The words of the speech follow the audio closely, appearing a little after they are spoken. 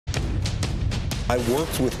I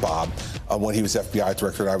worked with Bob when he was FBI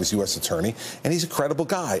director and I was U.S. attorney, and he's a credible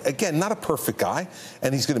guy. Again, not a perfect guy,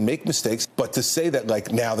 and he's going to make mistakes. But to say that,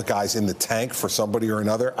 like, now the guy's in the tank for somebody or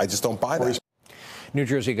another, I just don't buy that. New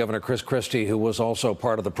Jersey Governor Chris Christie, who was also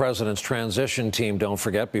part of the president's transition team, don't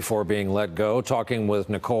forget, before being let go, talking with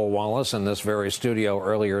Nicole Wallace in this very studio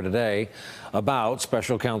earlier today about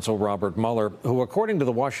Special Counsel Robert Mueller, who, according to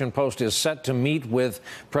the Washington Post, is set to meet with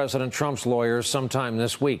President Trump's lawyers sometime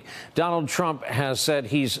this week. Donald Trump has said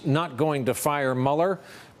he's not going to fire Mueller,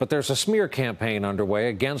 but there's a smear campaign underway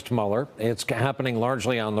against Mueller. It's happening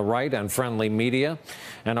largely on the right and friendly media.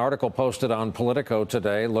 An article posted on Politico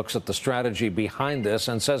today looks at the strategy behind this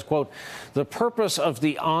and says, quote, the purpose of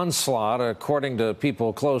the onslaught, according to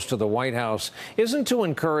people close to the White House, isn't to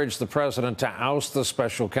encourage the president to oust the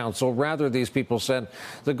special counsel. Rather, these people said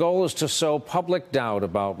the goal is to sow public doubt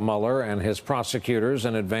about Mueller and his prosecutors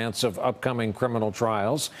in advance of upcoming criminal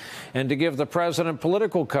trials, and to give the president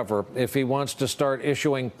political cover if he wants to start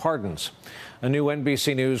issuing pardons. A new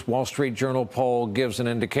NBC News Wall Street Journal poll gives an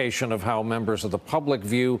indication of how members of the public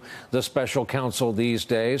view the special counsel these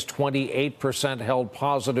days. 28% held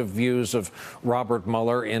positive views of Robert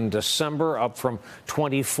Mueller in December, up from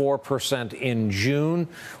 24% in June,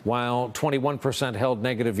 while 21% held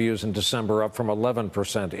negative views in December, up from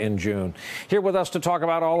 11% in June. Here with us to talk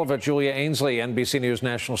about all of it, Julia Ainsley, NBC News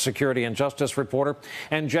national security and justice reporter,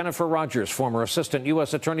 and Jennifer Rogers, former assistant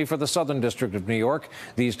U.S. attorney for the Southern District of New York,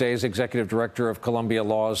 these days executive director of Columbia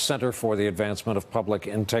Law's Center for the Advancement of Public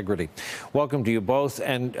Integrity. Welcome to you both.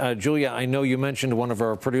 And Julia, I know you mentioned one of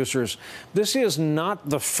our producers. This is not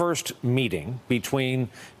the first meeting between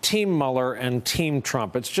Team Mueller and Team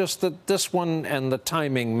Trump. It's just that this one and the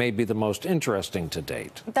timing may be the most interesting to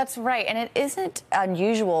date. That's right. And it isn't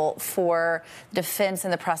unusual for defense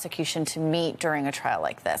and the prosecution to meet during a trial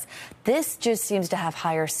like this. This just seems to have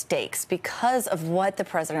higher stakes because of what the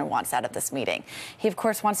president wants out of this meeting. He, of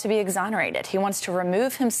course, wants to be exonerated. He wants to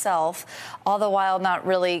remove himself, all the while not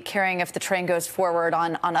really caring if the train goes forward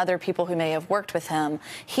on other people who may have worked with him.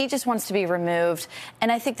 He just wants to be removed.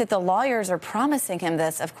 And I think that the lawyers are promising him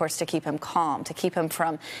this, of course, to keep him calm, to keep him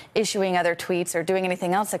from issuing other tweets or doing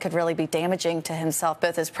anything else that could really be damaging to himself,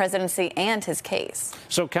 both his presidency and his case.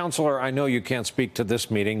 So, Counselor, I know you can't speak to this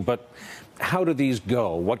meeting, but how do these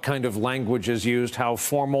go? What kind of language is used? How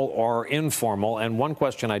formal or informal? And one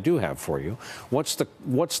question I do have for you, what's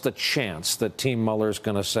the chance that Team Mueller is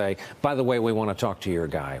going to say, by the way, we want to talk to your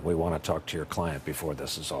guy, we want to talk to your client before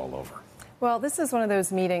this is all over? Well, this is one of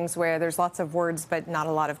those meetings where there's lots of words but not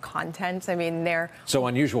a lot of content. I mean, they're... So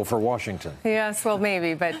unusual for Washington. Yes, well,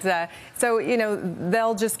 maybe. But so, you know,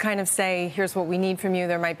 they'll just kind of say, here's what we need from you.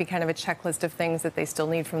 There might be kind of a checklist of things that they still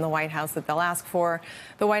need from the White House that they'll ask for.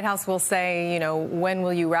 The White House will say, you know, when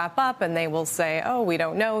will you wrap up? And they will say, oh, we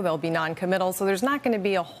don't know. They'll be non-committal. So there's not going to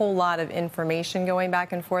be a whole lot of information going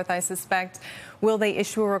back and forth, I suspect. Will they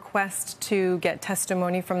issue a request to get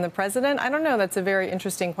testimony from the president? I don't know. That's a very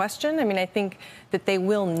interesting question. I mean, I think that they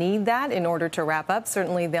will need that in order to wrap up.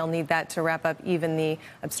 Certainly, they'll need that to wrap up even the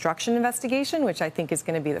obstruction investigation, which I think is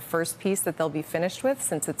going to be the first piece that they'll be finished with,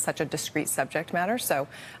 since it's such a discrete subject matter. So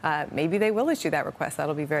maybe they will issue that request.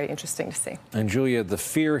 That'll be very interesting to see. And Julia, the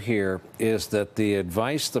fear here is that the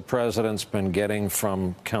advice the president's been getting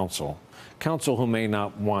from counsel who may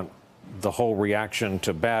not want the whole reaction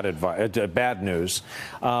to bad news,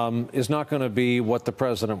 is not going to be what the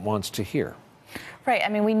president wants to hear. Right. I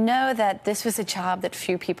mean, we know that this was a job that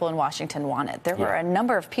few people in Washington wanted. There were a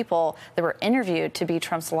number of people that were interviewed to be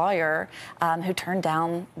Trump's lawyer who turned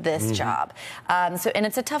down this job. And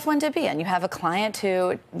it's a tough one to be in. You have a client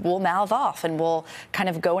who will mouth off and will kind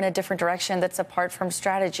of go in a different direction that's apart from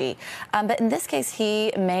strategy. But in this case,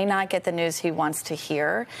 he may not get the news he wants to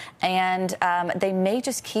hear. And they may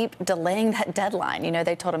just keep delaying that deadline. You know,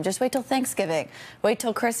 they told him, just wait till Thanksgiving, wait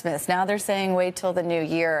till Christmas. Now they're saying wait till the new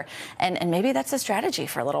year. And maybe that's a strategy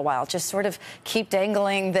for a little while. Just sort of keep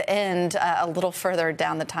dangling the end a little further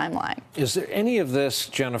down the timeline. Is there any of this,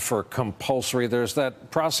 Jennifer, compulsory? There's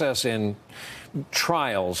that process in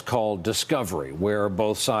trials called discovery, where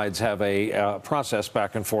both sides have a process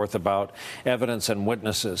back and forth about evidence and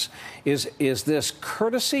witnesses. Is this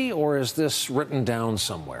courtesy or is this written down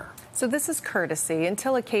somewhere? So this is courtesy.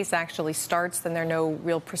 Until a case actually starts, then there are no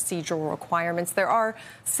real procedural requirements. There are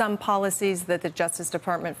some policies that the Justice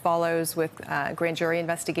Department follows with grand jury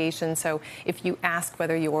investigations. So if you ask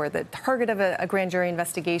whether you're the target of a grand jury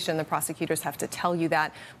investigation, the prosecutors have to tell you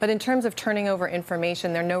that. But in terms of turning over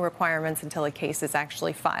information, there are no requirements until a case is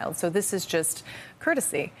actually filed. So this is just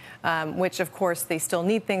courtesy, which, of course, they still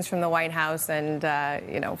need things from the White House. And,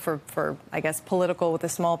 you know, for, I guess, political with a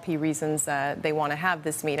small p reasons, they want to have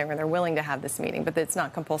this meeting, or they're willing to have this meeting, but it's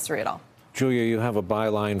not compulsory at all. Julia, you have a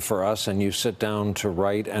byline for us, and you sit down to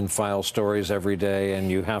write and file stories every day, and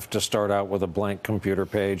you have to start out with a blank computer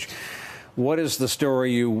page. What is the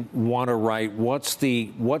story you want to write? What's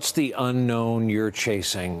the unknown you're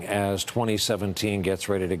chasing as 2017 gets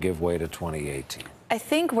ready to give way to 2018? I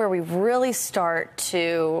think where we really start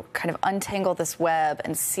to kind of untangle this web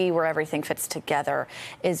and see where everything fits together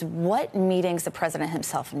is what meetings the president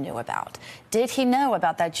himself knew about. Did he know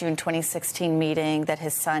about that June 2016 meeting that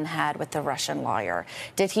his son had with the Russian lawyer?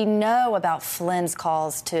 Did he know about Flynn's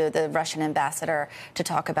calls to the Russian ambassador to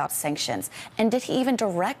talk about sanctions? And did he even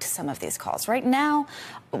direct some of these calls? Right now,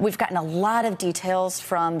 we've gotten a lot of details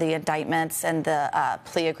from the indictments and the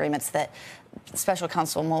plea agreements that Special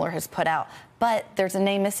Counsel Mueller has put out. But there's a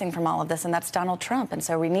name missing from all of this, and that's Donald Trump. And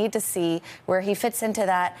so we need to see where he fits into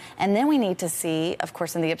that. And then we need to see, of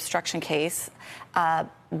course, in the obstruction case,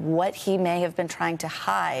 what he may have been trying to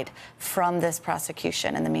hide from this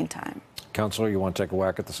prosecution in the meantime. Counselor, you want to take a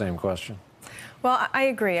whack at the same question? Well, I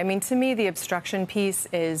agree. I mean, to me, the obstruction piece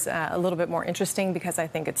is a little bit more interesting because I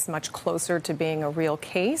think it's much closer to being a real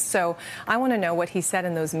case. So I want to know what he said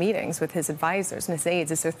in those meetings with his advisors and his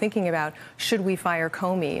aides as they're thinking about, should we fire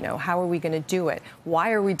Comey? You know, how are we going to do it?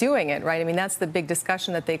 Why are we doing it, right? I mean, that's the big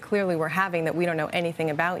discussion that they clearly were having that we don't know anything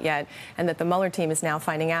about yet and that the Mueller team is now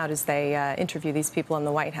finding out as they interview these people in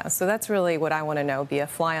the White House. So that's really what I want to know, be a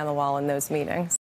fly on the wall in those meetings.